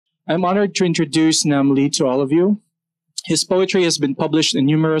I'm honored to introduce Nam Lee to all of you. His poetry has been published in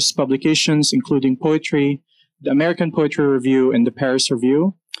numerous publications, including Poetry, the American Poetry Review, and the Paris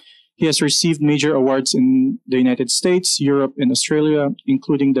Review. He has received major awards in the United States, Europe, and Australia,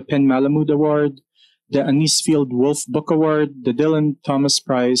 including the Pen Malamud Award, the Anisfield Wolf Book Award, the Dylan Thomas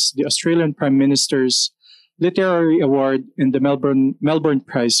Prize, the Australian Prime Minister's Literary Award, and the Melbourne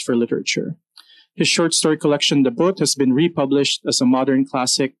Prize for Literature. His short story collection, The Boat, has been republished as a modern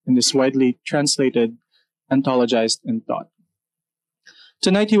classic and is widely translated, anthologized, and taught.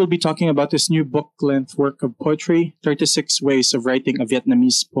 Tonight, he will be talking about his new book-length work of poetry, 36 Ways of Writing a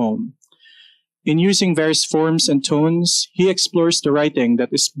Vietnamese Poem. In using various forms and tones, he explores the writing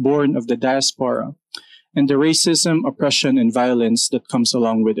that is born of the diaspora and the racism, oppression, and violence that comes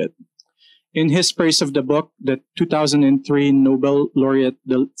along with it. In his praise of the book, the 2003 Nobel laureate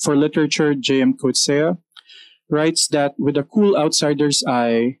for literature, J.M. Coetzee, writes that with a cool outsider's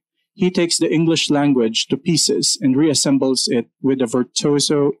eye, he takes the English language to pieces and reassembles it with a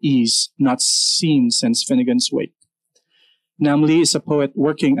virtuoso ease not seen since Finnegan's Wake. Nam Lee is a poet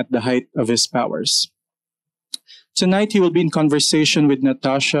working at the height of his powers. Tonight, he will be in conversation with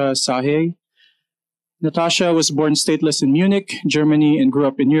Natasha Sajé. Natasha was born stateless in Munich, Germany, and grew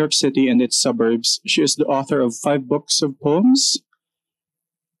up in New York City and its suburbs. She is the author of 5 books of poems.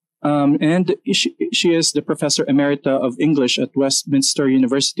 And she is the Professor Emerita of English at Westminster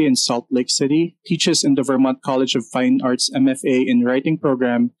University in Salt Lake City, teaches in the Vermont College of Fine Arts MFA in Writing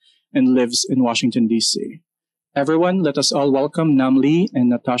program, and lives in Washington, D.C. Everyone, let us all welcome Nam Lee and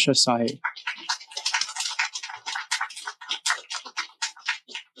Natasha Sajé.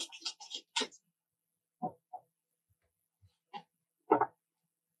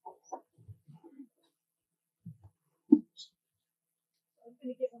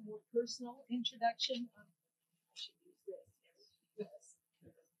 Personal introduction. I should use this.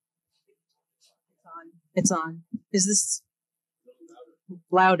 It's on. Is this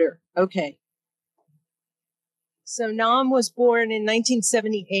louder? Okay. So Nam was born in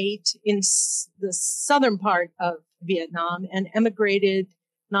 1978 in the southern part of Vietnam and he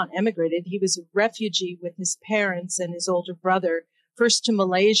was a refugee with his parents and his older brother, first to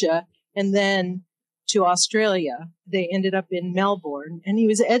Malaysia and then to Australia. They ended up in Melbourne, and he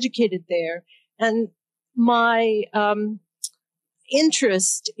was educated there. And my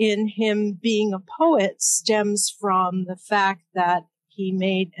interest in him being a poet stems from the fact that he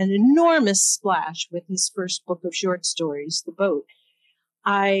made an enormous splash with his first book of short stories, The Boat.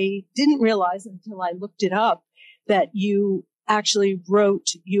 I didn't realize until I looked it up that you actually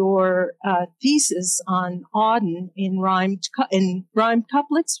wrote your thesis on Auden in rhymed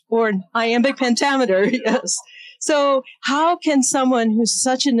couplets or in iambic pentameter. Yes. So how can someone who's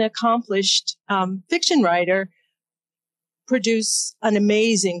such an accomplished fiction writer produce an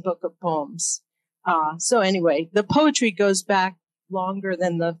amazing book of poems? So anyway, the poetry goes back longer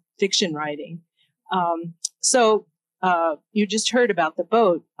than the fiction writing. So you just heard about The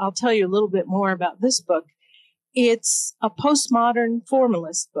Boat. I'll tell you a little bit more about this book. It's a postmodern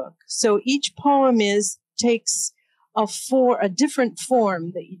formalist book. So each poem takes a different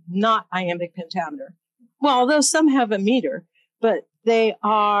form, not iambic pentameter. Well, although some have a meter, but they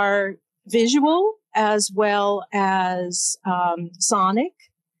are visual as well as sonic,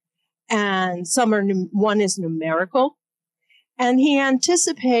 and one is numerical. And he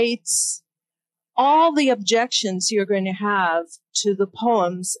anticipates all the objections you're going to have to the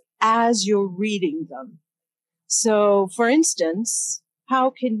poems as you're reading them. So, for instance,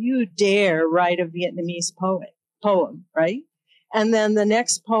 how can you dare write a Vietnamese poem, right? And then the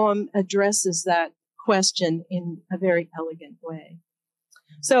next poem addresses that question in a very elegant way.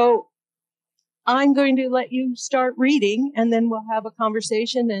 So I'm going to let you start reading, and then we'll have a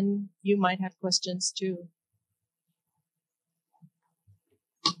conversation, and you might have questions too.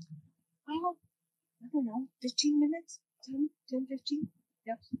 Well, I don't know, 15 minutes? 10, 15?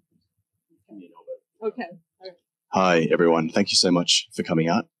 Yep. Okay. Hi, everyone. Thank you so much for coming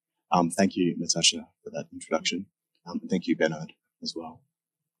out. Thank you, Natasha, for that introduction. Thank you, Bernard, as well.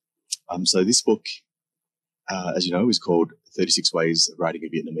 So this book, as you know, is called 36 Ways of Writing a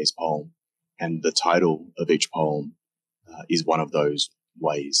Vietnamese Poem. And the title of each poem is one of those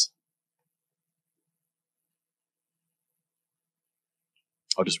ways.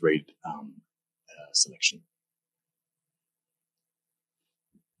 I'll just read a selection.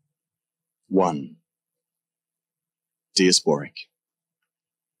 1. Diasporic.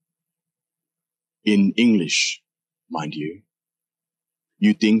 In English, mind you.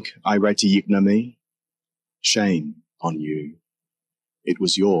 You think I write a Vietnamese? Shame on you. It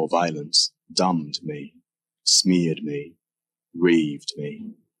was your violence dumbed me, smeared me, reaved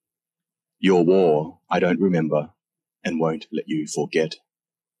me. Your war, I don't remember and won't let you forget,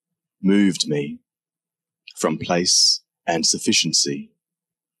 moved me from place and sufficiency,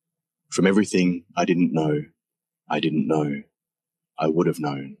 from everything I didn't know, I would have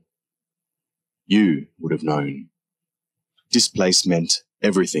known. You would have known. Displace meant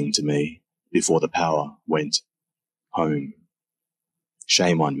everything to me before the power went home.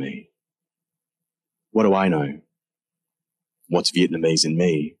 Shame on me. What do I know? What's Vietnamese in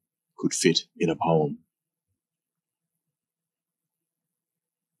me could fit in a poem.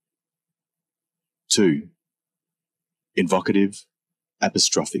 2. Invocative,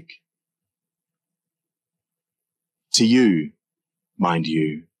 apostrophic. To you, mind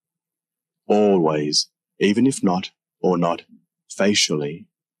you, always, even if not or not facially,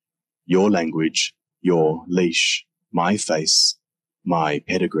 your language, your leash, my face, my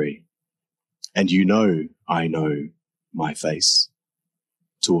pedigree. And you know I know my face,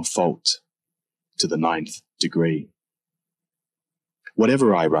 to a fault, to the 9th degree.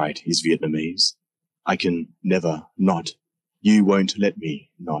 Whatever I write is Vietnamese. I can never not. You won't let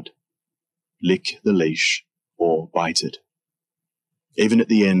me not. Lick the leash or bite it. Even at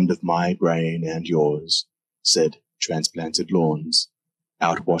the end of my brain and yours, said transplanted lawns,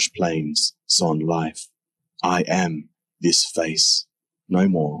 outwash plains, son life, I am this face, no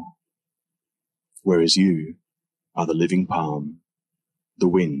more. Whereas you are the living palm, the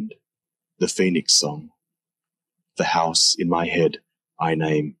wind, the phoenix song, the house in my head I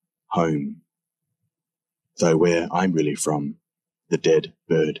name home. Though where I'm really from, the dead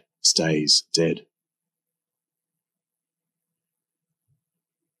bird stays dead.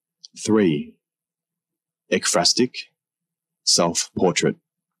 3. Ekphrastic, self-portrait.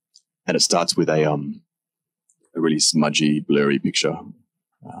 And it starts with a really smudgy, blurry picture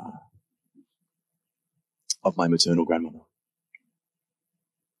of my maternal grandmother.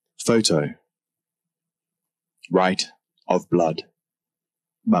 Photo. Rite of blood.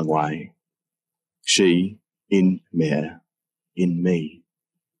 Bangwai. She in mare, in me.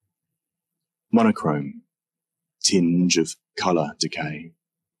 Monochrome. Tinge of colour decay.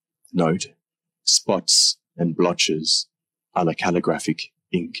 Note. Spots and blotches a la calligraphic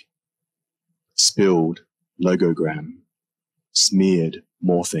ink. Spilled logogram. Smeared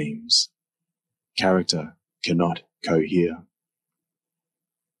morphemes. Character cannot cohere.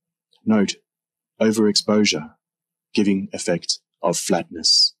 Note, overexposure, giving effect of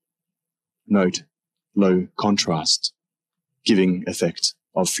flatness. Note, low contrast, giving effect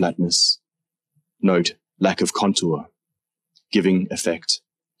of flatness. Note, lack of contour, giving effect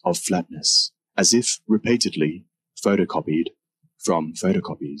of flatness, as if repeatedly photocopied from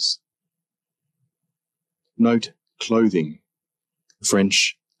photocopies. Note, clothing,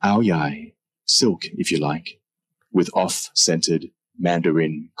 French aoyai, silk if you like, with off-centered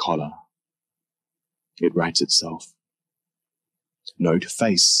mandarin collar. It writes itself. Note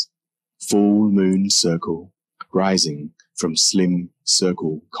face, full moon circle, rising from slim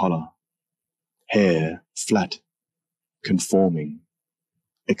circle collar. Hair flat, conforming,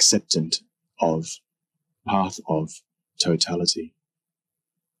 acceptant of, path of totality.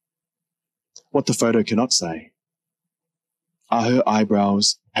 What the photo cannot say. Are her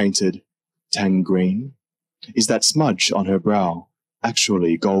eyebrows painted tang green? Is that smudge on her brow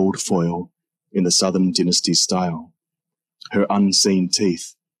actually gold foil in the Southern Dynasty style? Her unseen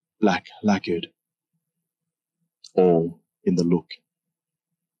teeth black lacquered? All in the look.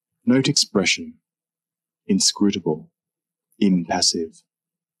 Note expression, inscrutable, impassive,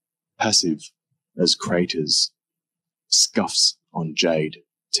 passive as craters, scuffs on jade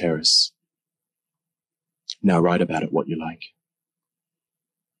terrace. Now write about it what you like.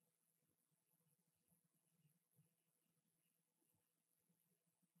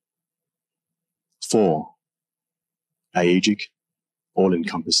 Four, aegic,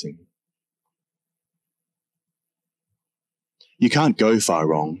 all-encompassing. You can't go far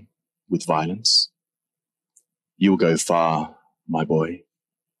wrong with violence. You'll go far, my boy.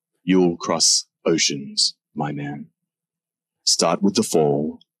 You'll cross oceans, my man. Start with the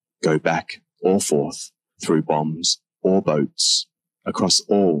fall, go back or forth through bombs or boats, across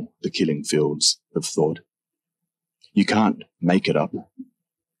all the killing fields of thought. You can't make it up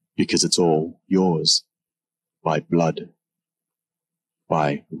because it's all yours by blood,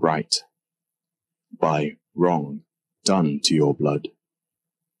 by right, by wrong done to your blood.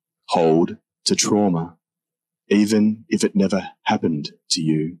 Hold to trauma, even if it never happened to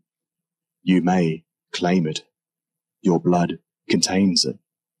you. You may claim it. Your blood contains it.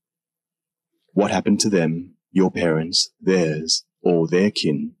 What happened to them, your parents, theirs, or their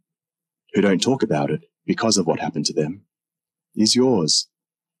kin, who don't talk about it because of what happened to them, is yours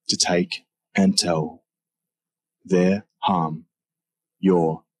to take and tell. Their harm,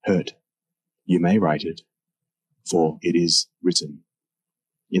 your hurt. You may write it, for it is written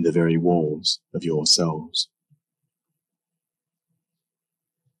in the very walls of your cells.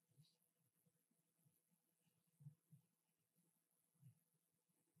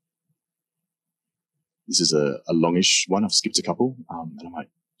 This is a longish one. I've skipped a couple, and I might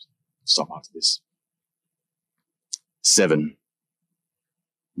stop after this. 7.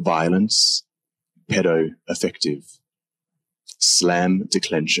 Violence, pedo-affective, slam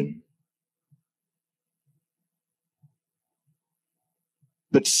declension.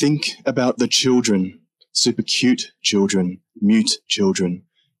 But think about the children, super cute children, mute children,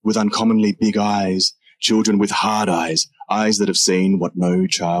 with uncommonly big eyes, children with hard eyes, eyes that have seen what no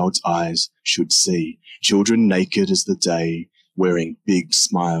child's eyes should see, children naked as the day, wearing big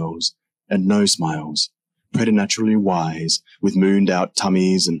smiles and no smiles, preternaturally wise, with mooned-out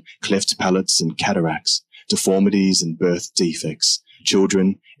tummies and cleft palates and cataracts, deformities and birth defects,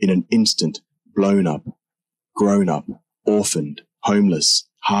 children in an instant blown up, grown up, orphaned, homeless,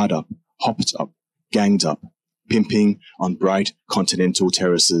 hard up, hopped up, ganged up, pimping on bright continental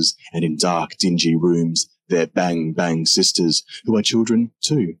terraces and in dark, dingy rooms, their bang-bang sisters, who are children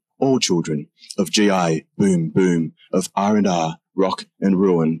too, all children, of GI, boom, boom, of R&R, rock and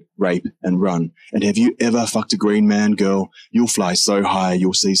ruin, rape and run. And have you ever fucked a green man, girl? You'll fly so high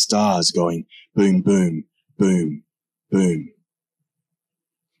you'll see stars going boom, boom, boom, boom.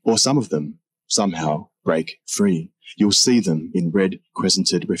 Or some of them somehow break free. You'll see them in red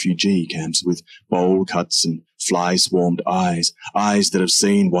crescented refugee camps with bowl cuts and fly-swarmed eyes, eyes that have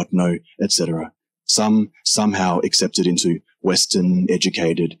seen what no, etc. Some somehow accepted into Western,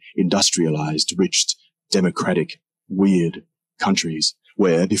 educated, industrialized, rich, democratic, weird countries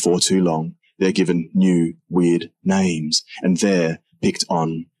where, before too long, they're given new, weird names, and they're picked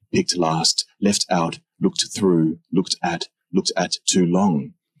on, picked last, left out, looked through, looked at too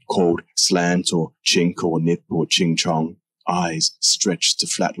long, called slant or chink or nip or ching chong, eyes stretched to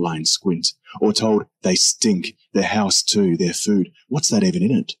flatline squint, or told they stink, their house too, their food, what's that even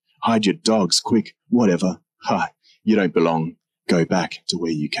in it? Hide your dogs, quick, whatever. Ha, you don't belong. Go back to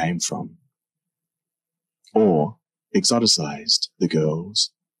where you came from. Or exoticized the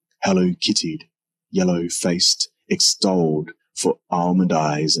girls, Hello Kitty'd, yellow-faced, extolled for almond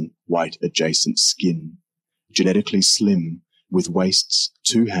eyes and white adjacent skin, genetically slim, with waists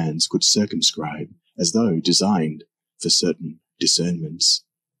 2 hands could circumscribe, as though designed for certain discernments,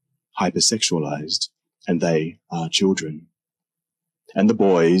 hypersexualized, and they are children. And the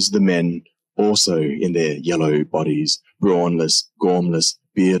boys, the men, also in their yellow bodies, brawnless, gormless,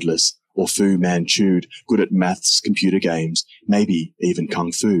 beardless, or Fu Manchu'd, good at maths, computer games, maybe even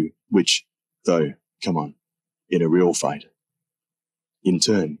kung fu, which, though, come on, in a real fight, in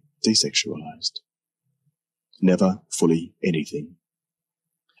turn desexualized. Never fully anything,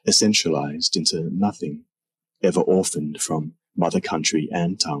 essentialized into nothing, ever orphaned from mother country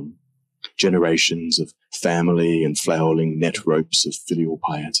and tongue, generations of family and flailing net ropes of filial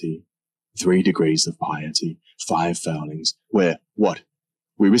piety, 3 degrees of piety, 5 foulings, where, what,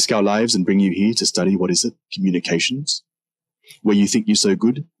 we risk our lives and bring you here to study, what is it, communications? Where you think you're so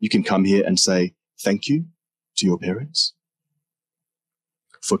good, you can come here and say thank you to your parents?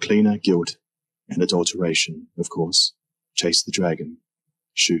 For cleaner guilt and adulteration, of course, chase the dragon,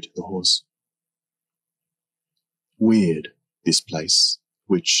 shoot the horse. Weird, this place,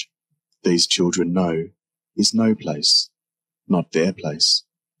 which these children know is no place, not their place,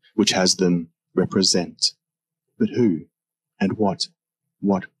 which has them represent. But who and what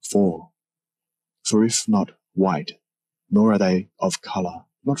for? For if not white, nor are they of colour,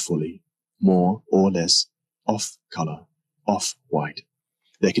 not fully, more or less, off colour, off white.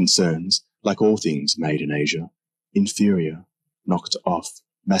 Their concerns, like all things made in Asia, inferior, knocked off,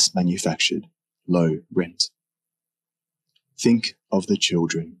 mass-manufactured, low rent. Think of the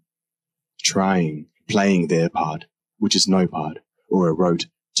children, trying, playing their part, which is no part, or a rote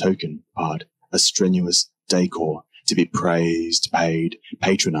token part, a strenuous decor, to be praised, paid,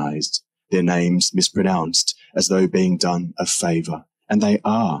 patronized, their names mispronounced, as though being done a favour. And they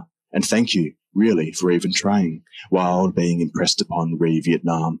are, and thank you, really, for even trying, while being impressed upon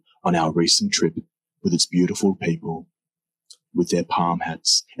Vietnam on our recent trip, with its beautiful people, with their palm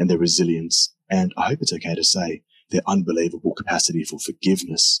hats and their resilience, and, I hope it's okay to say, their unbelievable capacity for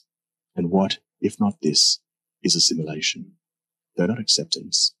forgiveness. And what, if not this, is assimilation? Though not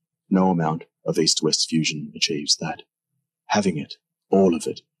acceptance, no amount of East-West fusion achieves that. Having it, all of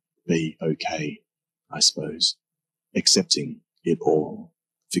it, be okay, I suppose. Accepting it all,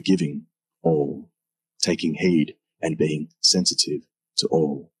 forgiving all, taking heed and being sensitive to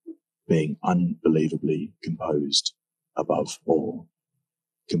all, being unbelievably composed above all.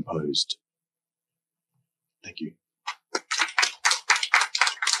 Composed. Thank you.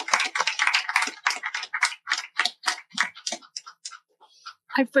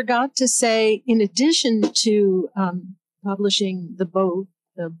 I forgot to say, in addition to publishing The Boat,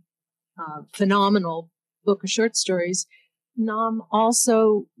 the phenomenal book of short stories, Nam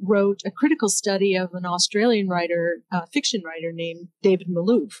also wrote a critical study of an Australian writer, fiction writer named David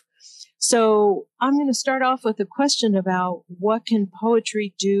Malouf. So I'm going to start off with a question about what can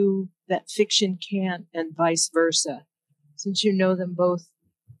poetry do that fiction can't, and vice versa, since you know them both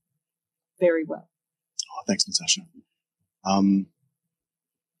very well. Oh, thanks, Natasha.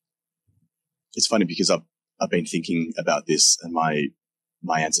 It's funny because I've been thinking about this, and my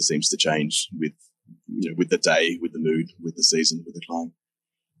answer seems to change with the day, with the mood, with the season, with the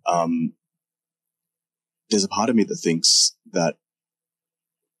climate. There's a part of me that thinks that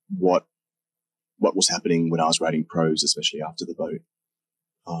what was happening when I was writing prose, especially after The Boat,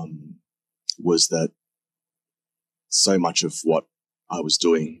 was that so much of what I was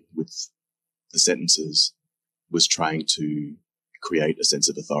doing with the sentences was trying to create a sense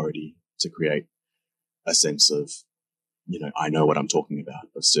of authority, to create a sense of, I know what I'm talking about,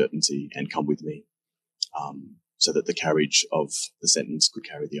 of certainty, and come with me, so that the carriage of the sentence could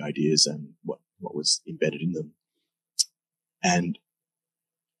carry the ideas and what was embedded in them. And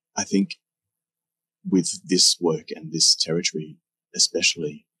I think with this work and this territory,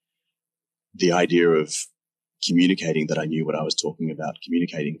 especially, the idea of communicating that I knew what I was talking about,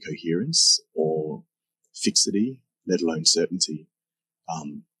 communicating coherence or fixity, let alone certainty,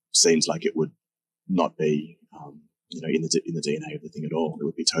 seems like it would not be, in the DNA of the thing at all. It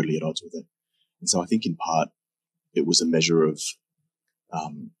would be totally at odds with it. And so I think in part it was a measure of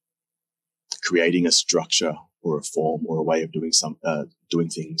creating a structure or a form or a way of doing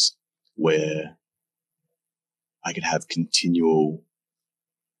things where I could have continual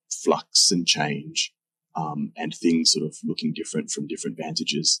flux and change, and things sort of looking different from different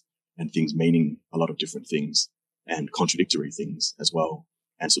vantages, and things meaning a lot of different things and contradictory things as well,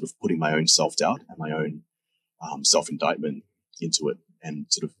 and sort of putting my own self-doubt and my own self-indictment into it, and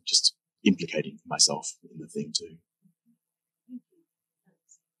sort of just implicating myself in the thing too.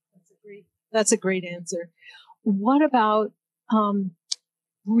 That's a great answer. What about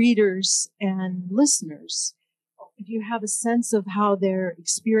readers and listeners? Do you have a sense of how their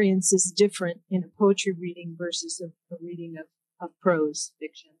experience is different in a poetry reading versus a reading of prose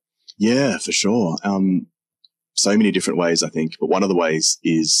fiction? Yeah, for sure. So many different ways, I think. But one of the ways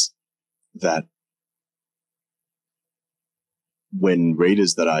is that when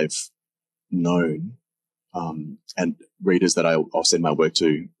readers that I've known, and readers that I'll send my work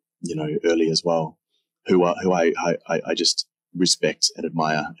to, early as well, who I just respect and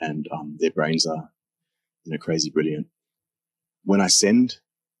admire, and their brains are, crazy brilliant. When I send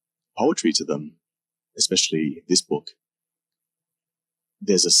poetry to them, especially this book,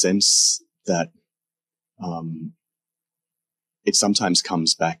 there's a sense that it sometimes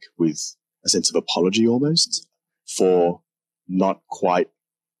comes back with a sense of apology almost for not quite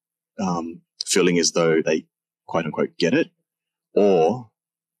feeling as though they quote unquote get it, or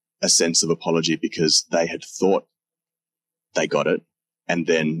a sense of apology because they had thought they got it, and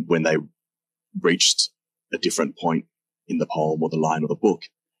then when they reached a different point in the poem or the line or the book,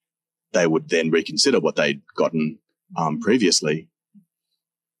 they would then reconsider what they'd gotten previously.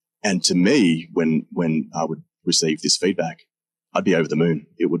 And to me, when I would receive this feedback, I'd be over the moon.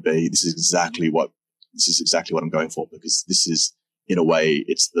 It would be, this is exactly what I'm going for, because this is, in a way,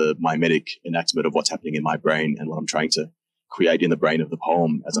 it's the mimetic enactment of what's happening in my brain and what I'm trying to create in the brain of the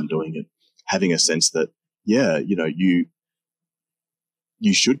poem as I'm doing it. Having a sense that,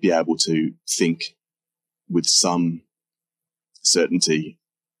 you should be able to think with some certainty,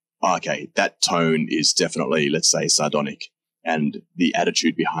 okay, that tone is definitely, let's say, sardonic, and the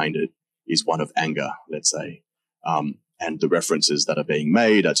attitude behind it is one of anger, let's say, and the references that are being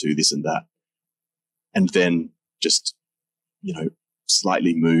made are to this and that. And then just,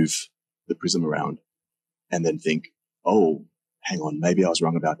 slightly move the prism around and then think, oh, hang on, maybe I was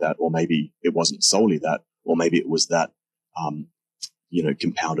wrong about that, or maybe it wasn't solely that, or maybe it was that,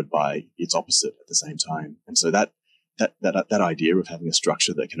 compounded by its opposite at the same time. And so that idea of having a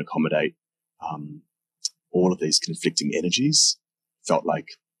structure that can accommodate all of these conflicting energies felt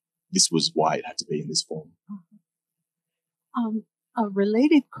like this was why it had to be in this form. A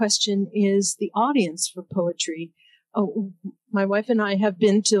related question is the audience for poetry. Oh, my wife and I have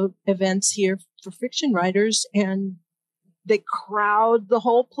been to events here for fiction writers, and they crowd the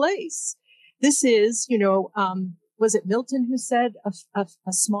whole place. This is, was it Milton who said a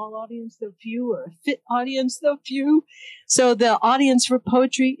small audience, though few, or a fit audience, though few? So the audience for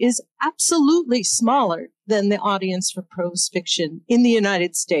poetry is absolutely smaller than the audience for prose fiction in the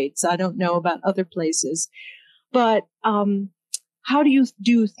United States. I don't know about other places, but how do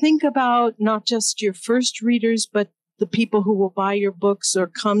you think about not just your first readers, but the people who will buy your books or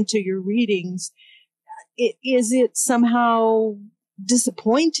come to your readings? Is it somehow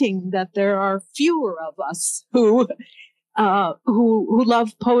disappointing that there are fewer of us who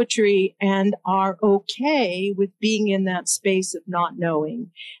love poetry and are okay with being in that space of not knowing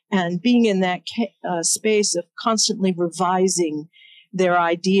and being in that space of constantly revising their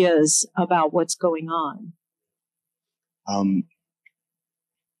ideas about what's going on?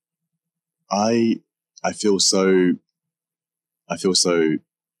 I feel so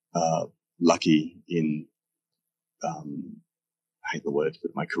lucky in I hate the word,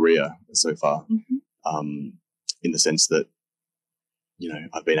 but my career so far, in the sense that, you know,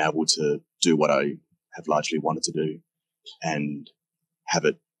 I've been able to do what I have largely wanted to do and have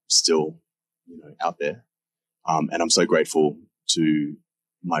it still, you know, out there. And I'm so grateful to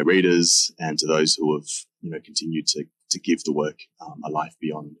my readers and to those who have, you know, continued to give the work a life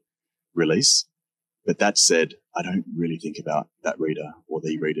beyond release. But that said, I don't really think about that reader or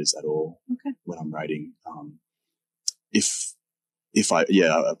the readers at all when I'm writing.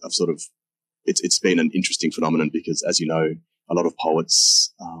 I've sort of, it's been an interesting phenomenon because, as you know, a lot of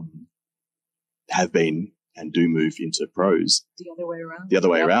poets have been and do move into prose. The other way around. The other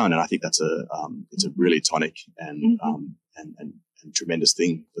way around, and I think that's it's a really tonic and tremendous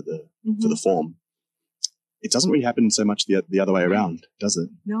thing for the form. It doesn't really happen so much the other way around, does it?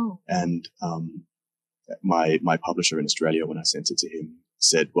 No. And my publisher in Australia, when I sent it to him,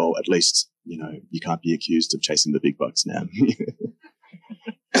 said, "Well, at least, you know, you can't be accused of chasing the big bucks now."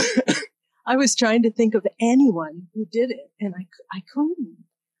 I was trying to think of anyone who did it, and I couldn't.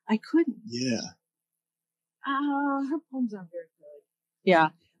 Yeah. Her poems aren't very good. Yeah.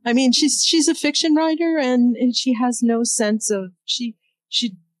 I mean, she's a fiction writer, and she has no sense of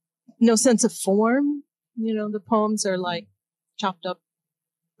no sense of form. You know, the poems are like chopped up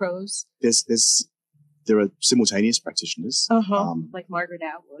prose. There are simultaneous practitioners, like Margaret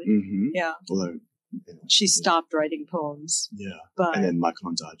Atwood. Mm-hmm. Yeah, although she stopped writing poems. Yeah, but and then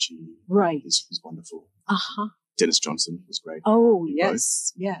Michael Ondaatje, right, is wonderful. Dennis Johnson was great. Oh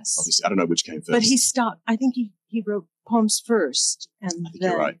yes, yes. Obviously, I don't know which came first, but he stopped. I think he wrote poems first, and I think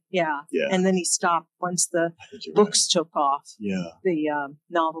then you're right. Yeah, yeah, and then he stopped once the books took off. Yeah, the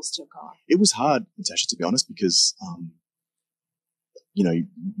novels took off. It was hard, Natasha, to be honest, because you know,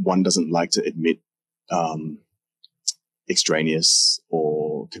 one doesn't like to admit extraneous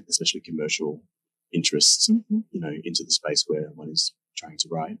or especially commercial interests, you know, into the space where one is trying to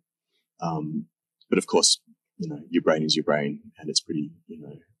write. But of course, you know, your brain is your brain, and it's pretty, you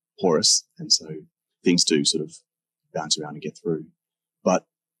know, porous, and so things do sort of bounce around and get through. But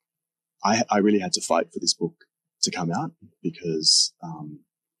I really had to fight for this book to come out because,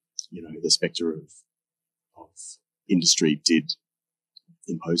 you know, the spectre of industry did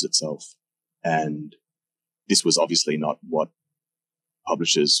impose itself, and this was obviously not what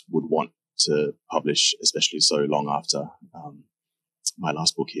publishers would want to publish, especially so long after my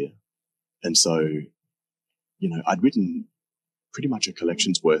last book here. And so, you know, I'd written pretty much a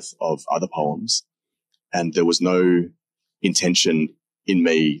collection's worth of other poems, and there was no intention in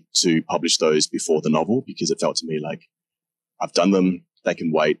me to publish those before the novel because it felt to me like I've done them, they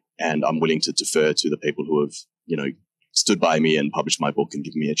can wait, and I'm willing to defer to the people who have, you know, stood by me and published my book and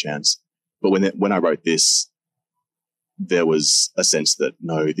given me a chance. But when I wrote this, there was a sense that,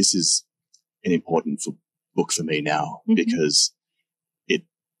 no, this is an important book for me now because it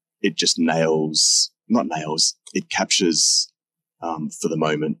just it captures for the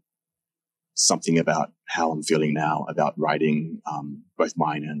moment something about how I'm feeling now about writing, both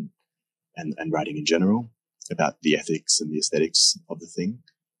mine and writing in general, about the ethics and the aesthetics of the thing.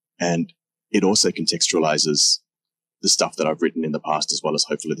 And it also contextualizes the stuff that I've written in the past, as well as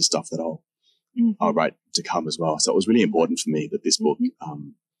hopefully the stuff that I'll write to come as well. So it was really important for me that this book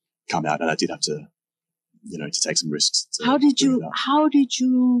come out, and I did have to, you know, to take some risks. How did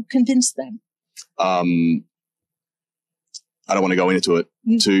you convince them? I don't want to go into it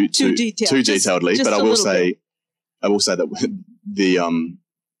too detailedly, but I will say that the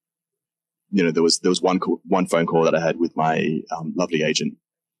you know, there was one phone call that I had with my lovely agent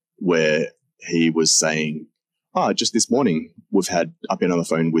where he was saying, just this morning I've been on the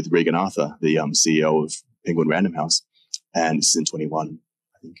phone with Regan Arthur, the CEO of Penguin Random House, and this is in 21,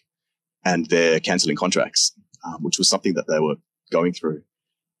 I think, and they're cancelling contracts, which was something that they were going through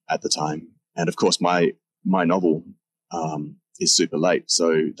at the time. And of course, my my novel is super late,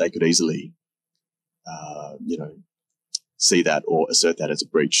 so they could easily, see that or assert that as a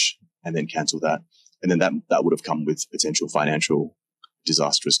breach and then cancel that. And then that would have come with potential financial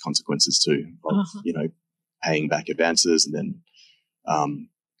disastrous consequences too, of, paying back advances, and then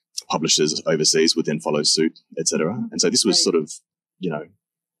publishers overseas would then follow suit, etc. And so this was sort of,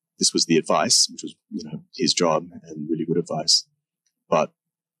 this was the advice, which was, his job, and really good advice. But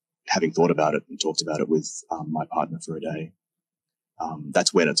having thought about it and talked about it with my partner for a day,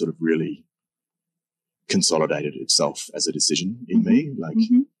 that's when it sort of really consolidated itself as a decision in me. Like,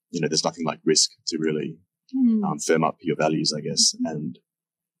 there's nothing like risk to really firm up your values, I guess. And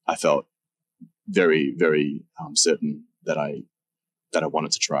I felt very, very certain that I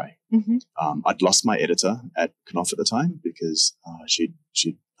wanted to try. I'd lost my editor at Knopf at the time because she'd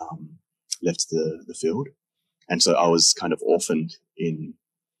left the field. And so I was kind of orphaned in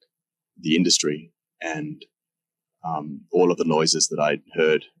the industry, and all of the noises that I'd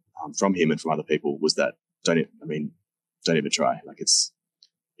heard from him and from other people was that don't even try. Like it's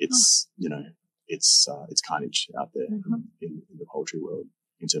carnage out there in the poetry world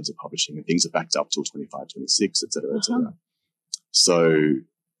in terms of publishing, and things are backed up till 25, 26, et cetera, et cetera. So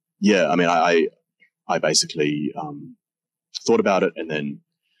yeah, I mean, I basically thought about it and then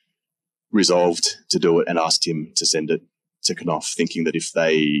resolved to do it and asked him to send it to Knopf, thinking that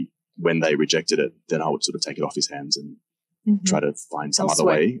when they rejected it, then I would sort of take it off his hands and try to find some other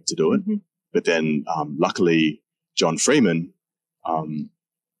way to do it. But then luckily John Freeman,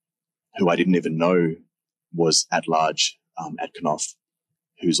 who I didn't even know was at large at Knopf,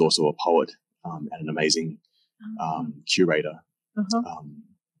 who's also a poet and an amazing curator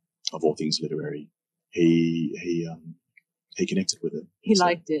of all things literary, he connected with it. He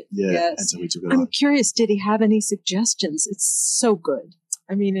liked it. Yeah. Yes. And so we took it I'm on. curious, did he have any suggestions? It's so good.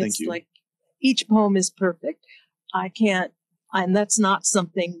 I mean, it's like each poem is perfect. And that's not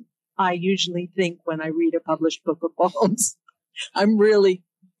something I usually think when I read a published book of poems.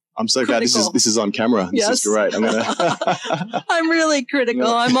 I'm so glad this is on camera. This is great. I'm really critical.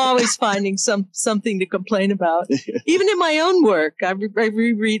 I'm always finding something to complain about. Even in my own work, I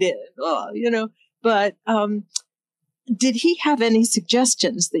reread it. But did he have any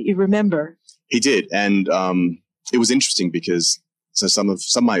suggestions that you remember? He did, and it was interesting because some of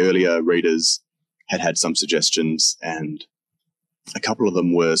my earlier readers had some suggestions, and a couple of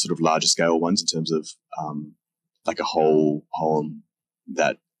them were sort of larger scale ones in terms of like a whole poem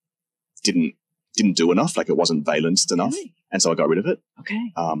that didn't do enough, like it wasn't valenced enough, and so I got rid of it.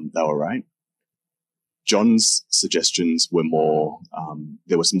 Okay, they were right. John's suggestions were more.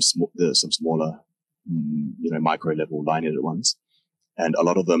 There were some smaller, micro level line edit ones, and a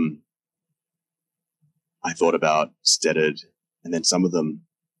lot of them I thought about, steadied, and then some of them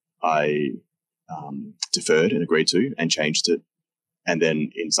I deferred and agreed to and changed it. And then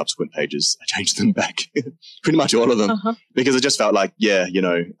in subsequent pages, I changed them back, pretty much all of them, because I just felt like,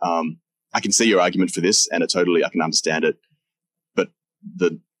 I can see your argument for this, and I can understand it, but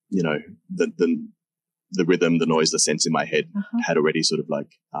the rhythm, the noise, the sense in my head had already sort of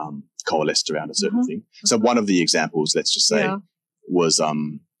like coalesced around a certain thing. So one of the examples, let's just say, was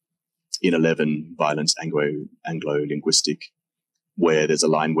in 11, Violence Anglo-Linguistic, where there's a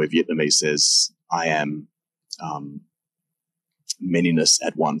line where Vietnamese says, I am manyness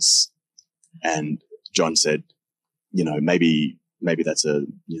at once. And John said, maybe that's a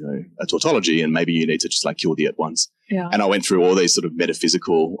tautology, and maybe you need to just like kill the at once. Yeah. And I went through all these sort of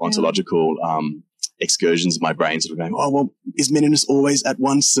metaphysical, ontological excursions in my brain, sort of going, oh, well, is manyness always at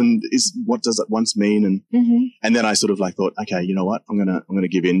once? And what does at once mean? And and then I sort of like thought, okay, you know what? I'm gonna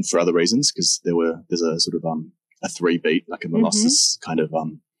give in for other reasons, because there's a sort of a 3-beat, like a monosis kind of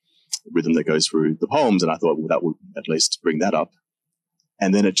rhythm that goes through the poems, and I thought, well, that would at least bring that up.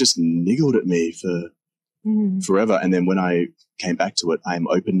 And then it just niggled at me for forever. And then when I came back to it, I am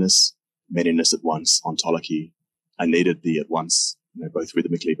openness, manyness at once, ontology. I needed the at once, both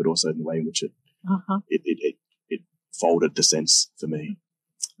rhythmically, but also in the way in which it folded the sense for me.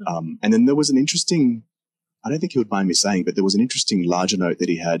 And then there was an interesting, I don't think he would mind me saying, but there was an interesting larger note that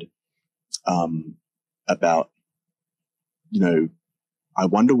he had about, I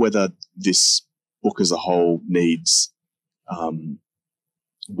wonder whether this book as a whole needs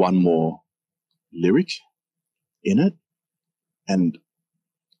one more lyric in it. And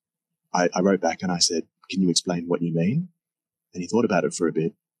I wrote back and I said, can you explain what you mean? And he thought about it for a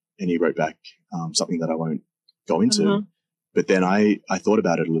bit, and he wrote back something that I won't go into. But then I thought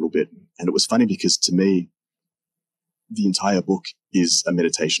about it a little bit, and it was funny because to me, the entire book is a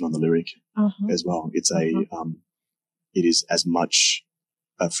meditation on the lyric as well. It's it is as much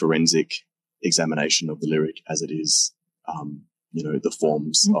a forensic examination of the lyric as it is, the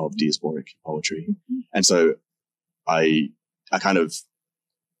forms of diasporic poetry. And so I kind of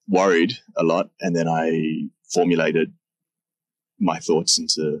worried a lot, and then I formulated my thoughts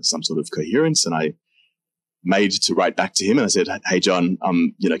into some sort of coherence, and I made to write back to him, and I said, "Hey, John,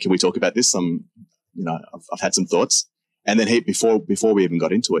 can we talk about this? I've had some thoughts." And then before we even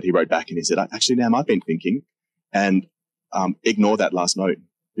got into it, he wrote back and he said, "Actually, Nam, I've been thinking, and ignore that last note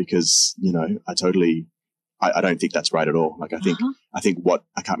because I don't think that's right at all. Like I think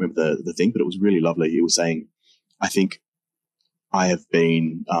I can't remember the thing, but it was really lovely. He was saying, I think I have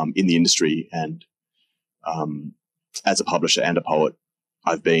been in the industry and as a publisher and a poet,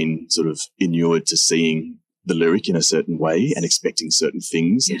 I've been sort of inured to seeing the lyric in a certain way and expecting certain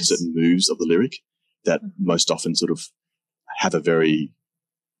things and certain moves of the lyric that most often sort of have a very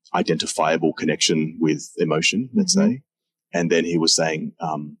identifiable connection with emotion, let's say." And then he was saying,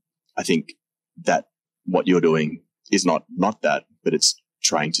 I think that what you're doing is not that, but it's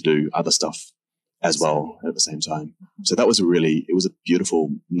trying to do other stuff as well at the same time. So that was it was a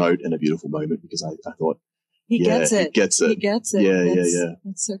beautiful note and a beautiful moment because I thought, he gets it. He gets it. Yeah.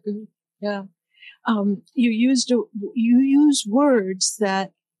 That's so good. Yeah. You use words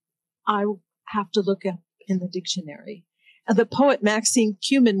that I have to look up in the dictionary. The poet Maxine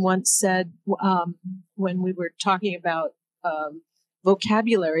Cumin once said, when we were talking about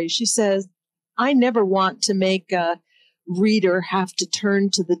vocabulary, she says, "I never want to make a reader have to turn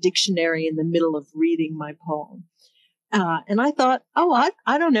to the dictionary in the middle of reading my poem." And I thought,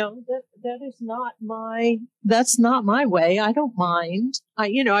 I don't know, that's not my way. I don't mind.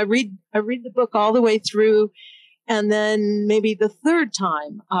 I read the book all the way through, and then maybe the third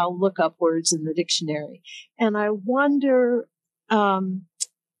time I'll look up words in the dictionary. And I wonder,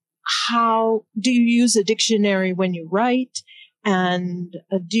 how do you use a dictionary when you write? And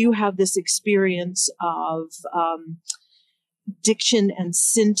do you have this experience of diction and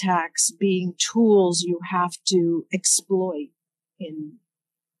syntax being tools you have to exploit in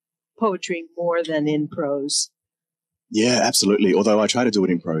poetry more than in prose? Yeah, absolutely. Although I try to do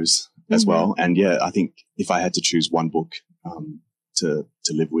it in prose as well. And yeah, I think if I had to choose one book to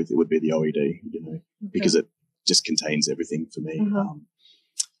live with, it would be the OED, because it just contains everything for me.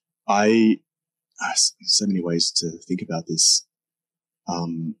 So many ways to think about this.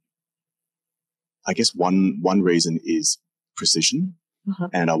 I guess one reason is precision,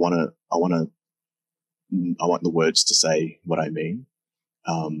 and I want the words to say what I mean.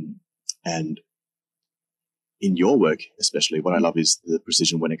 And in your work, especially, what I love is the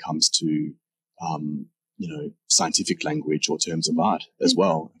precision when it comes to, scientific language or terms of art as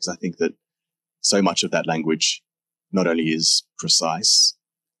well, because I think that so much of that language not only is precise,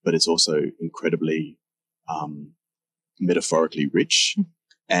 but it's also incredibly metaphorically rich,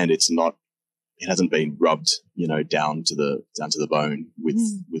 and it hasn't been rubbed, down to the bone with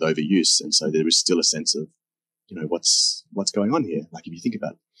overuse. And so there is still a sense of, what's going on here. Like if you think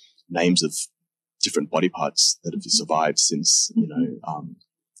about names of different body parts that have survived since,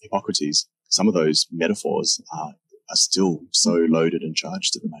 Hippocrates, some of those metaphors are still so loaded and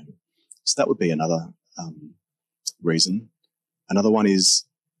charged at the moment. So that would be another reason. Another one is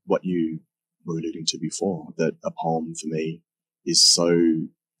what you were alluding to before, that a poem for me is so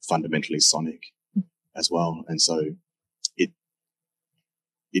fundamentally sonic as well. And so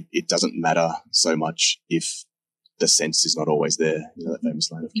it doesn't matter so much if the sense is not always there, that famous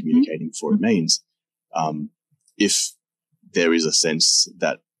line of communicating for it means. If there is a sense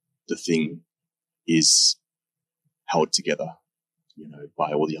that the thing is held together,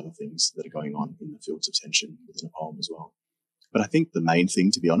 by all the other things that are going on in the fields of tension within a poem as well. But I think the main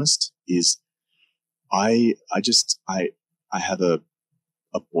thing, to be honest, is I have a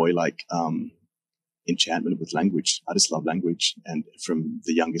boy-like enchantment with language. I just love language, and from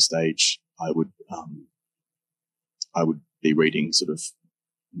the youngest age, I would be reading sort of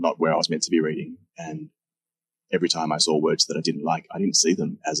not where I was meant to be reading, and every time I saw words that I didn't like, I didn't see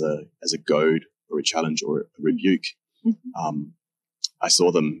them as a goad or a challenge or a rebuke. I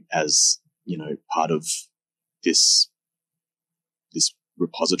saw them as part of this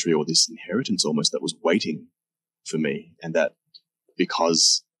repository or this inheritance almost that was waiting for me, and that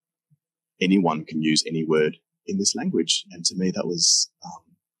because anyone can use any word in this language, and to me that was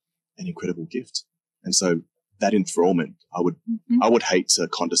an incredible gift. And so that enthrallment, I would hate to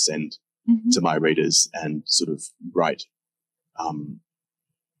condescend to my readers and sort of write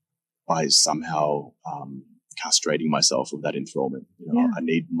by somehow castrating myself of that enthrallment. I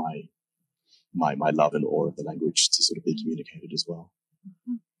need my love and awe of the language to sort of be communicated as well.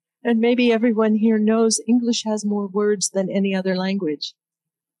 And maybe everyone here knows English has more words than any other language.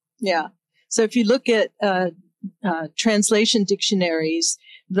 Yeah. So if you look at translation dictionaries,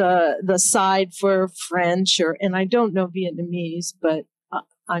 the side for French and I don't know Vietnamese, but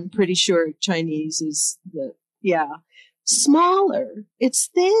I'm pretty sure Chinese is smaller. It's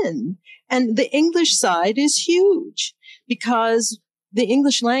thin. And the English side is huge because the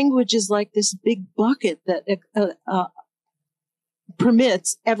English language is like this big bucket that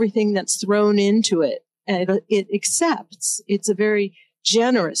permits everything that's thrown into it. And it accepts. It's a very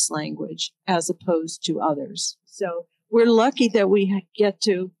generous language as opposed to others. So we're lucky that we get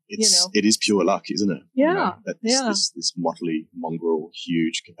to, it is pure luck, isn't it? Yeah. This motley, mongrel,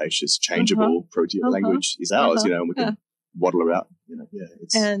 huge, capacious, changeable protean language is ours, and we can waddle about,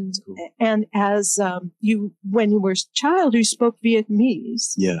 it's cool. And as when you were a child, you spoke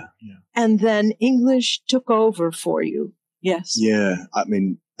Vietnamese. Yeah. And then English took over for you. Yes. Yeah. I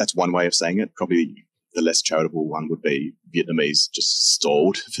mean, that's one way of saying it. Probably the less charitable one would be Vietnamese just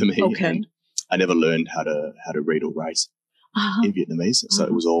stalled for me. Okay. And I never learned how to read or write in Vietnamese. So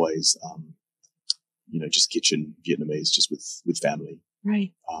it was always, just kitchen Vietnamese, just with family.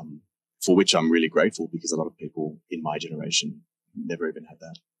 Right. For which I'm really grateful because a lot of people in my generation never even had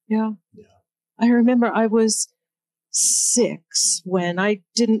that. Yeah. I remember I was 6 when I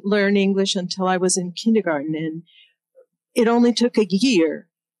didn't learn English until I was in kindergarten, and it only took a year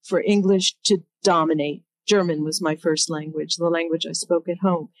for English to dominate. German was my first language, the language I spoke at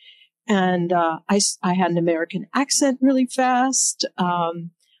home. And I had an American accent really fast.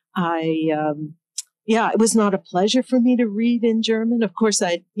 It was not a pleasure for me to read in German. Of course,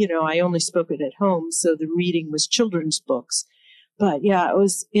 I only spoke it at home, so the reading was children's books. But it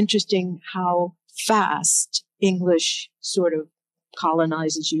was interesting how fast English sort of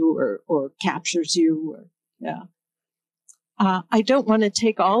colonizes you or captures you. I don't want to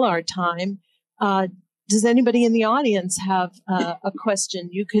take all our time. Does anybody in the audience have a question?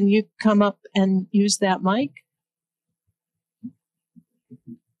 You come up and use that mic?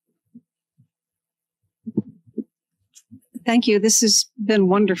 Thank you. This has been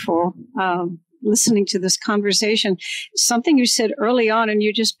wonderful, listening to this conversation. Something you said early on, and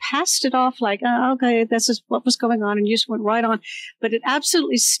you just passed it off like, oh, okay, this is what was going on, and you just went right on. But it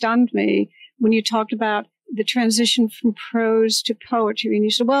absolutely stunned me when you talked about the transition from prose to poetry. And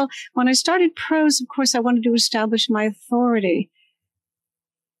you said, well, when I started prose, of course, I wanted to establish my authority.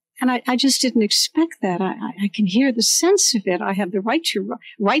 And I just didn't expect that. I can hear the sense of it. I have the right to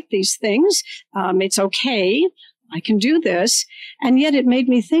write these things. It's okay. I can do this. And yet it made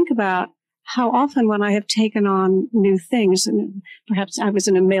me think about how often when I have taken on new things, and perhaps I was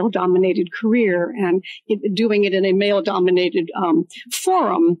in a male-dominated career and doing it in a male-dominated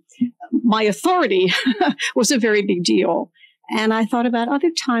forum, my authority was a very big deal. And I thought about other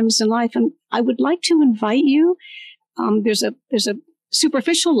times in life, and I would like to invite you. There's a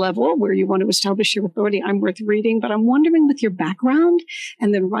superficial level where you want to establish your authority. I'm worth reading, but I'm wondering with your background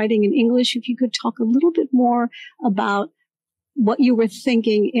and then writing in English, if you could talk a little bit more about what you were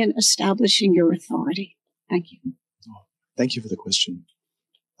thinking in establishing your authority. Thank you. Oh, thank you for the question.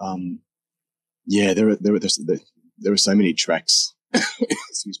 There are so many tracks,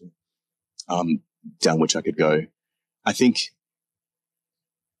 excuse me, down which I could go. I think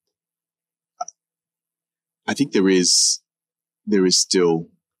there is still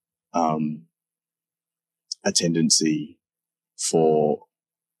a tendency for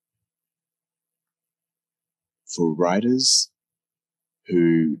writers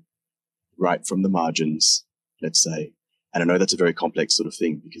who write from the margins, let's say, and I know that's a very complex sort of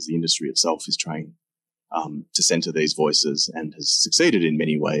thing because the industry itself is trying to center these voices and has succeeded in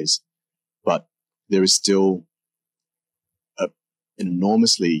many ways, but there is still an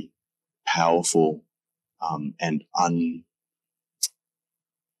enormously powerful and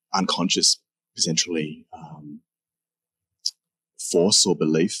unconscious, potentially, force or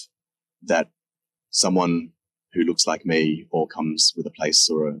belief that someone who looks like me or comes with a place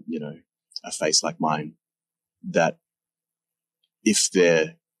or a face like mine, that if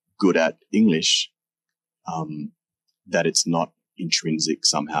they're good at English, that it's not intrinsic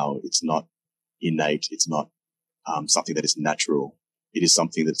somehow, it's not innate, it's not something that is natural. It is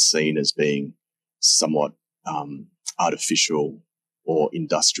something that's seen as being somewhat artificial or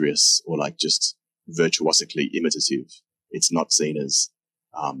industrious or like just virtuosically imitative. It's not seen as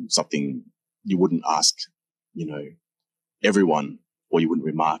something you wouldn't ask, everyone, or you wouldn't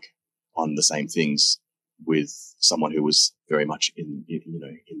remark on the same things with someone who was very much in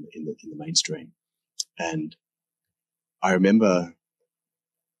the mainstream. And I remember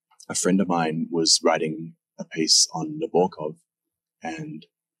a friend of mine was writing a piece on Nabokov, and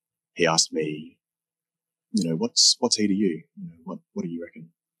he asked me, what's he to you? What do you reckon?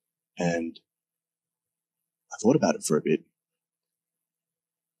 And I thought about it for a bit,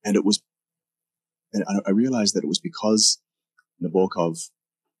 and I realized that it was because Nabokov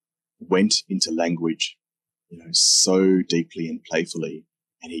went into language, so deeply and playfully,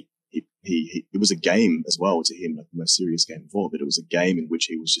 and he it was a game as well to him, like the most serious game of all, but it was a game in which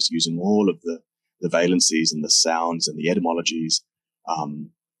he was just using all of the valencies and the sounds and the etymologies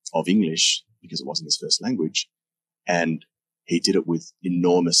of English, because it wasn't his first language. And he did it with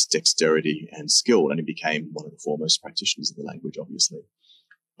enormous dexterity and skill, and he became one of the foremost practitioners of the language, obviously.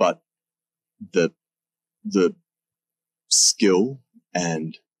 But the skill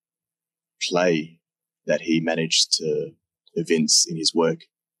and play that he managed to evince in his work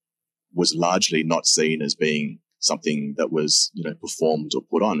was largely not seen as being something that was, performed or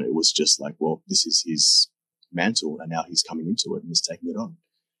put on. It was just like, well, this is his mantle, and now he's coming into it and he's taking it on.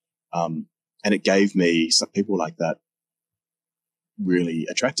 And it gave me, some people like that really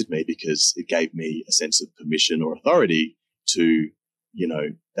attracted me, because it gave me a sense of permission or authority to,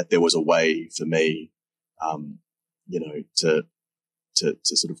 that there was a way for me, to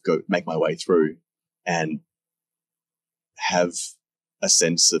sort of go make my way through and have a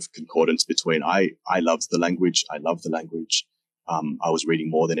sense of concordance between I loved the language, I love the language. I was reading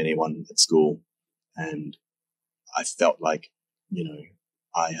more than anyone at school, and I felt like,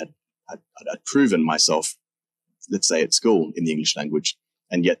 I had proven myself, let's say at school, in the English language,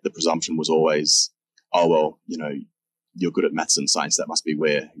 and yet the presumption was always, oh, well, you're good at maths and science, that must be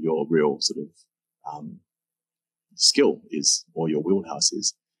where your real sort of skill is, or your wheelhouse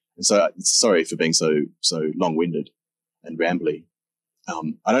is. And so, sorry for being so long-winded and rambly.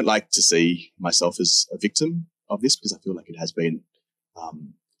 I don't like to see myself as a victim of this, because I feel like it has been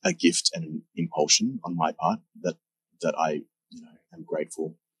a gift and an impulsion on my part that I am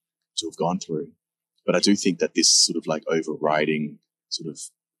grateful to have gone through. But I do think that this sort of like overriding sort of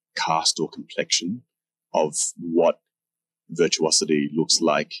cast or complexion of what virtuosity looks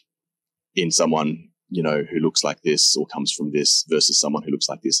like in someone, who looks like this or comes from this versus someone who looks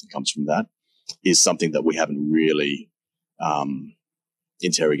like this and comes from that, is something that we haven't really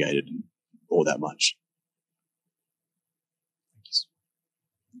interrogated all that much.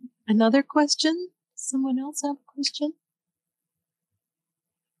 Another question? Someone else have a question?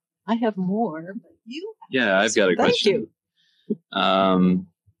 I have more, but you have. Yeah, I've got a question. Thank you.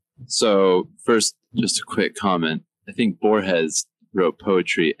 So first, just a quick comment. I think Borges wrote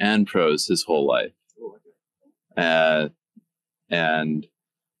poetry and prose his whole life. But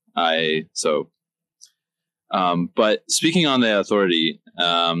speaking on the authority,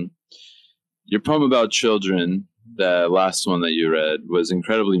 your poem about children, the last one that you read, was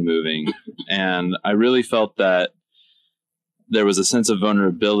incredibly moving. And I really felt that there was a sense of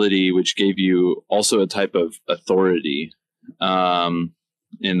vulnerability, which gave you also a type of authority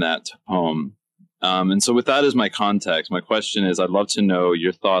in that poem. And so with that as my context, my question is, I'd love to know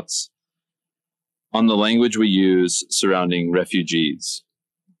your thoughts on the language we use surrounding refugees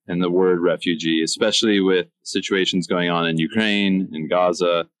and the word refugee, especially with situations going on in Ukraine, in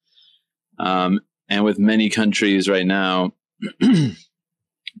Gaza, and with many countries right now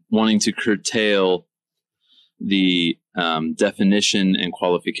wanting to curtail the definition and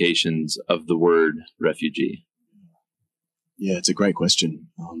qualifications of the word refugee. Yeah, it's a great question.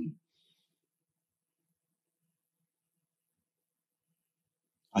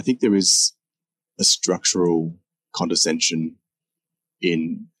 I think there is a structural condescension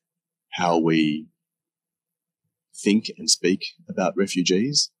in how we think and speak about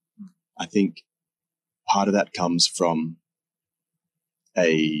refugees. I think part of that comes from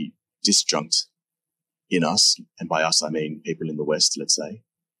a disjunct in us, and by us I mean people in the West, let's say,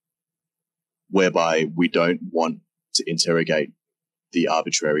 whereby we don't want to interrogate the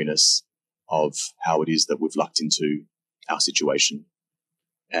arbitrariness of how it is that we've lucked into our situation.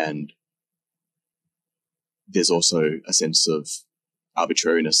 And there's also a sense of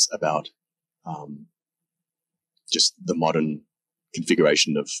arbitrariness about just the modern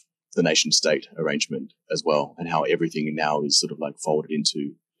configuration of the nation state arrangement as well, and how everything now is sort of like folded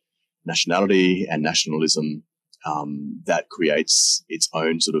into nationality and nationalism that creates its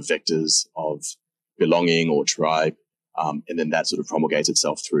own sort of vectors of belonging or tribe, and then that sort of promulgates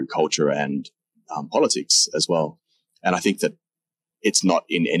itself through culture and politics as well. And I think that it's not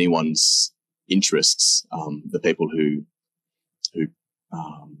in anyone's interests, the people who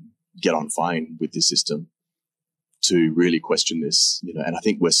get on fine with this system, to really question this, and I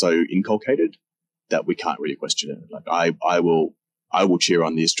think we're so inculcated that we can't really question it. Like I will cheer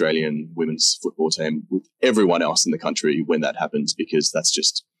on the Australian women's football team with everyone else in the country when that happens, because that's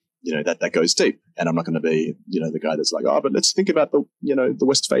just that goes deep. And I'm not going to be, the guy that's like, but let's think about the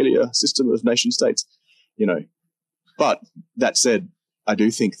Westphalia system of nation states, But that said, I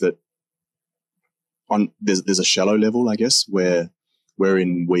do think that there's a shallow level, I guess,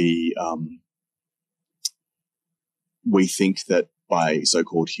 wherein we think that by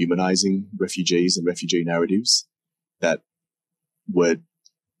so-called humanizing refugees and refugee narratives, that we're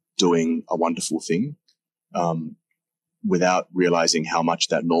doing a wonderful thing, without realizing how much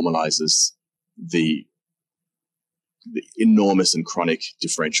that normalizes the enormous and chronic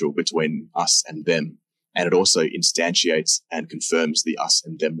differential between us and them. And it also instantiates and confirms the us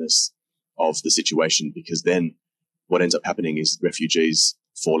and themness of the situation, because then what ends up happening is refugees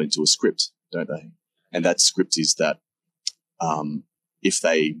fall into a script, don't they? And that script is that if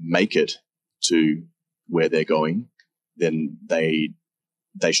they make it to where they're going, then they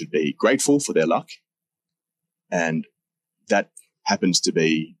should be grateful for their luck. And that happens to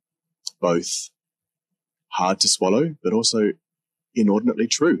be both hard to swallow, but also inordinately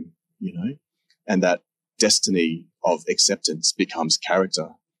true, and that destiny of acceptance becomes character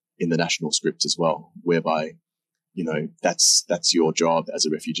in the national script as well, whereby, that's your job as a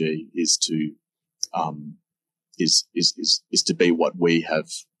refugee is to be what we have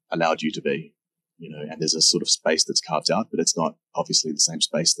allowed you to be, and there's a sort of space that's carved out, but it's not obviously the same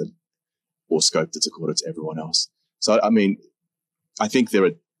space or scope that's accorded to everyone else. So, I mean, I think there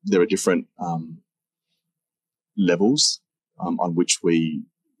are different levels on which we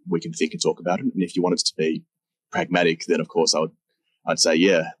can think and talk about it. And if you wanted to be pragmatic, then of course I'd say,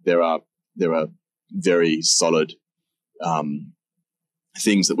 there are very solid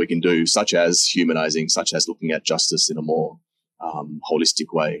things that we can do, such as humanizing, such as looking at justice in a more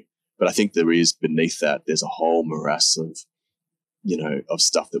holistic way. But I think there is beneath that, there's a whole morass of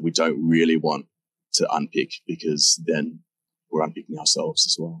stuff that we don't really want to unpick, because then we're unpicking ourselves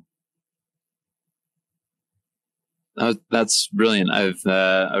as well. That's brilliant. I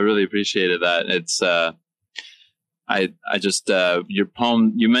really appreciated that. It's I just your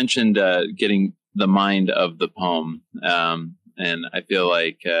poem. You mentioned getting the mind of the poem, and I feel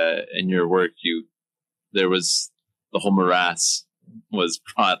like in your work, there was the whole morass was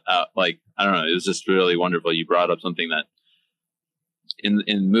brought out. Like, I don't know, it was just really wonderful. You brought up something that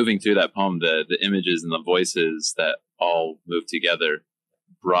in moving through that poem, the images and the voices that all moved together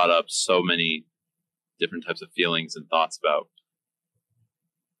brought up so many different types of feelings and thoughts about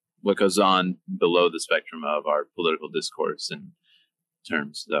what goes on below the spectrum of our political discourse and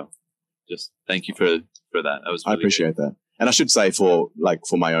terms. So just thank you for that. That was really I appreciate that. And I should say for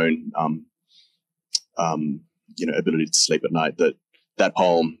my own ability to sleep at night, that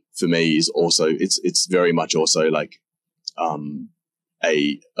poem for me is also it's very much also like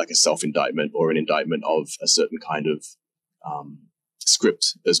a self-indictment or an indictment of a certain kind of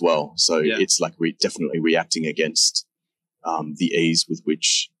script as well. So it's like definitely reacting against the ease with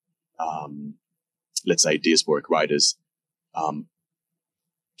which let's say diasporic writers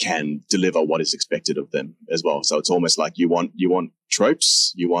can deliver what is expected of them as well. So it's almost like you want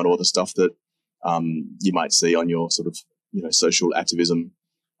tropes, you want all the stuff that you might see on your sort of social activism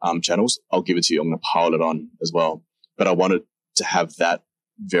channels. I'll give it to you. I'm going to pile it on as well. But I wanted to have that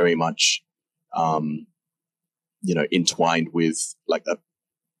very much entwined with like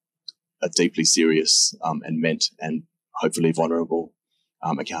a deeply serious and meant and hopefully vulnerable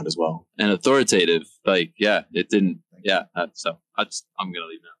account as well. And authoritative. Like, it didn't. So I'm going to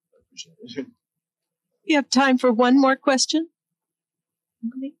leave now. I appreciate it. You have time for one more question?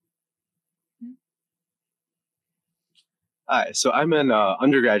 Hi, so I'm an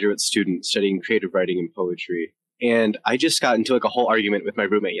undergraduate student studying creative writing and poetry, and I just got into like a whole argument with my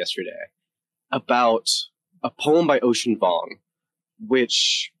roommate yesterday about a poem by Ocean Vuong,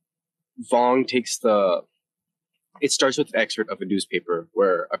 which Vuong takes it starts with an excerpt of a newspaper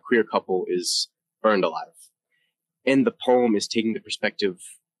where a queer couple is burned alive. And the poem is taking the perspective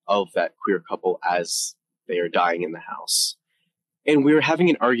of that queer couple as they are dying in the house. And we were having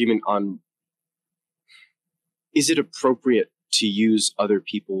an argument on, is it appropriate to use other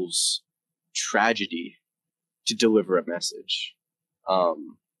people's tragedy to deliver a message?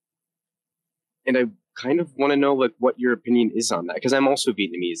 And I kind of want to know like what your opinion is on that, because I'm also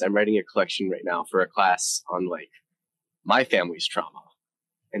Vietnamese. I'm writing a collection right now for a class on like my family's trauma.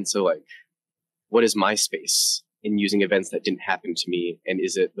 And so like, what is my space in using events that didn't happen to me? And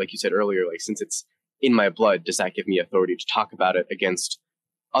is it, like you said earlier, like since it's in my blood, does that give me authority to talk about it against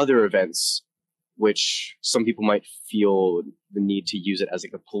other events, which some people might feel the need to use it as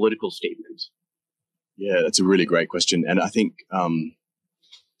like a political statement? Yeah, that's a really great question. And I think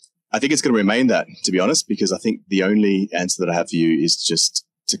it's going to remain that, to be honest, because I think the only answer that I have for you is just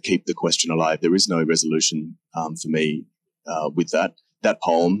keep the question alive. There is no resolution for me with that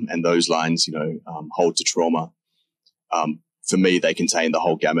poem and those lines. Hold to trauma. For me, they contain the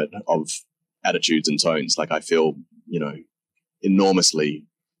whole gamut of attitudes and tones. Like, I feel, enormously,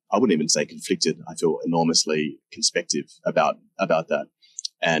 I wouldn't even say conflicted. I feel enormously conspective about that.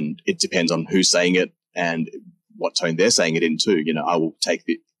 And it depends on who's saying it and what tone they're saying it in too. I will take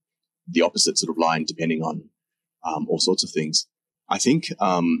the opposite sort of line depending on all sorts of things. I think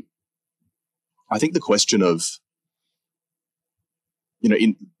the question of,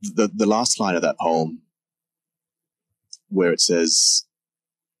 in the last line of that poem, where it says,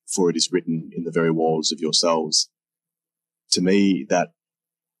 "For it is written in the very walls of your cells," to me, that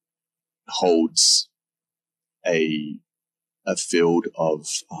holds a field of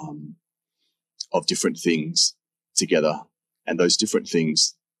different things together, and those different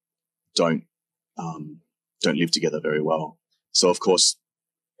things don't live together very well. So, of course,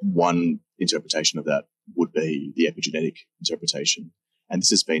 one interpretation of that would be the epigenetic interpretation, and this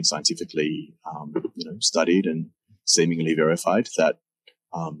has been scientifically, studied and seemingly verified that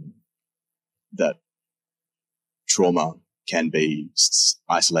that trauma can be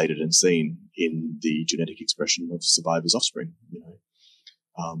isolated and seen in the genetic expression of survivors' offspring.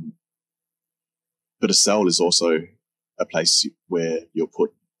 But a cell is also a place where you're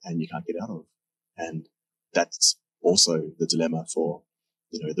put and you can't get out of, and that's also the dilemma for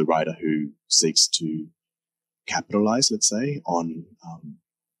the writer who seeks to capitalize, let's say, on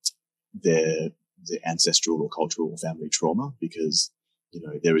their ancestral or cultural family trauma, because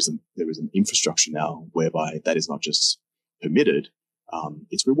there is an infrastructure now whereby that is not just permitted,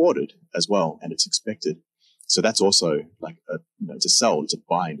 it's rewarded as well, and it's expected. So that's also like it's a cell, it's a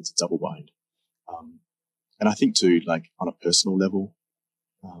bind, it's a double bind. And I think too, like on a personal level,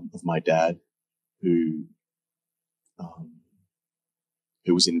 of my dad who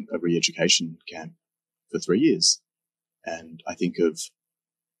was in a re-education camp for 3 years, and I think of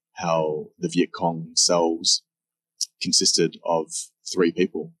how the Viet Cong cells consisted of 3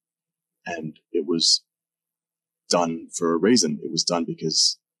 people, and it was done for a reason. It was done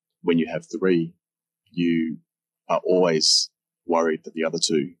because when you have 3, you are always worried that the other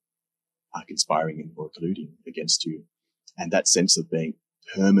 2 are conspiring or colluding against you. And that sense of being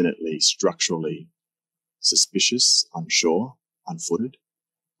permanently, structurally suspicious, unsure, unfooted,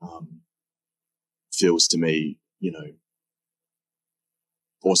 feels to me,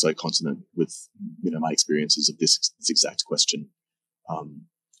 also consonant with, my experiences of this exact question.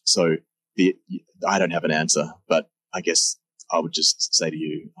 So I don't have an answer, but I guess I would just say to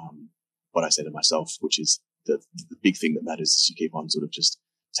you what I say to myself, which is the big thing that matters is you keep on sort of just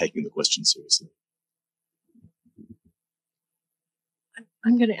taking the question seriously.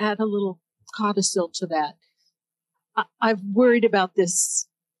 I'm going to add a little codicil to that. I've worried about this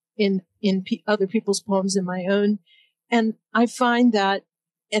in other people's poems, in my own, and I find that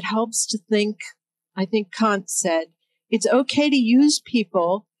it helps to think. I think Kant said it's okay to use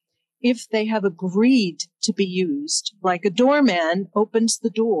people if they have agreed to be used. Like a doorman opens the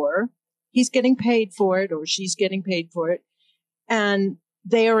door, he's getting paid for it or she's getting paid for it, and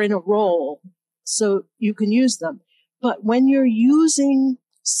they are in a role, so you can use them. But when you're using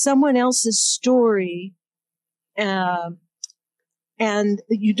someone else's story and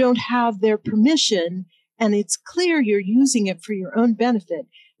you don't have their permission, and it's clear you're using it for your own benefit,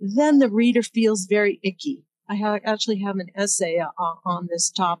 then the reader feels very icky. I actually have an essay on this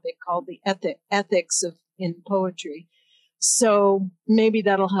topic called The Ethics in Poetry. So maybe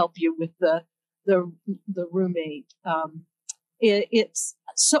that'll help you with the roommate. It's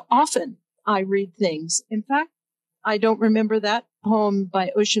so often I read things. In fact, I don't remember that poem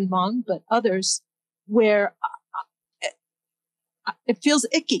by Ocean Vuong, but others where it feels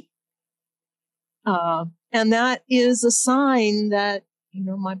icky. And that is a sign that,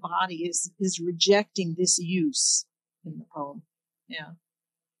 my body is rejecting this use in the poem. Yeah.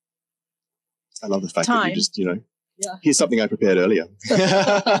 I love the fact that you just, Yeah. Here's something I prepared earlier.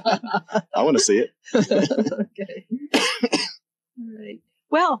 I want to see it. Okay. All right.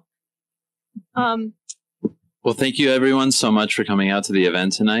 Well, Well, thank you everyone so much for coming out to the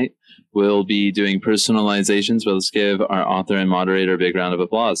event tonight. We'll be doing personalizations, but let's give our author and moderator a big round of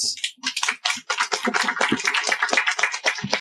applause.